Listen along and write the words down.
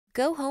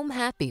Go home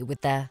happy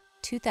with the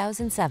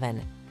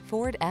 2007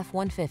 Ford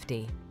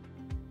F-150.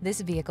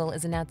 This vehicle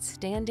is an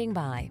outstanding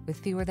buy with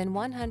fewer than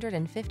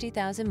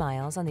 150,000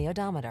 miles on the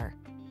odometer.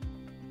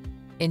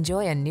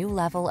 Enjoy a new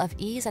level of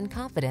ease and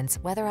confidence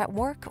whether at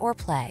work or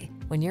play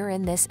when you're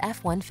in this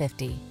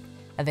F-150.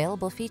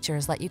 Available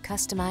features let you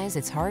customize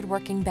its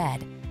hard-working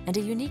bed, and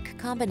a unique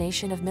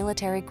combination of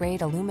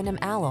military-grade aluminum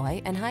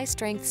alloy and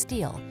high-strength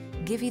steel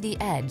give you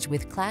the edge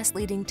with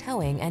class-leading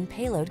towing and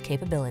payload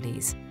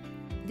capabilities.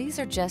 These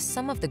are just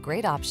some of the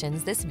great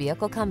options this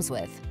vehicle comes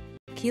with: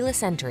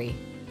 keyless entry,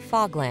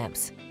 fog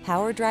lamps,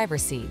 power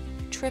driver's seat,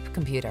 trip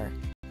computer,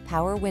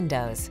 power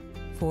windows,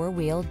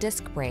 four-wheel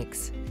disc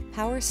brakes,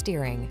 power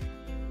steering.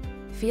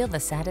 Feel the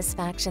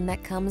satisfaction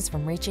that comes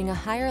from reaching a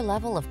higher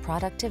level of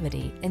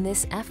productivity in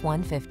this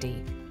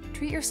F-150.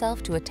 Treat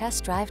yourself to a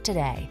test drive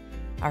today.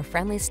 Our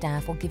friendly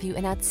staff will give you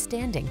an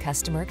outstanding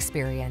customer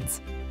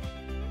experience.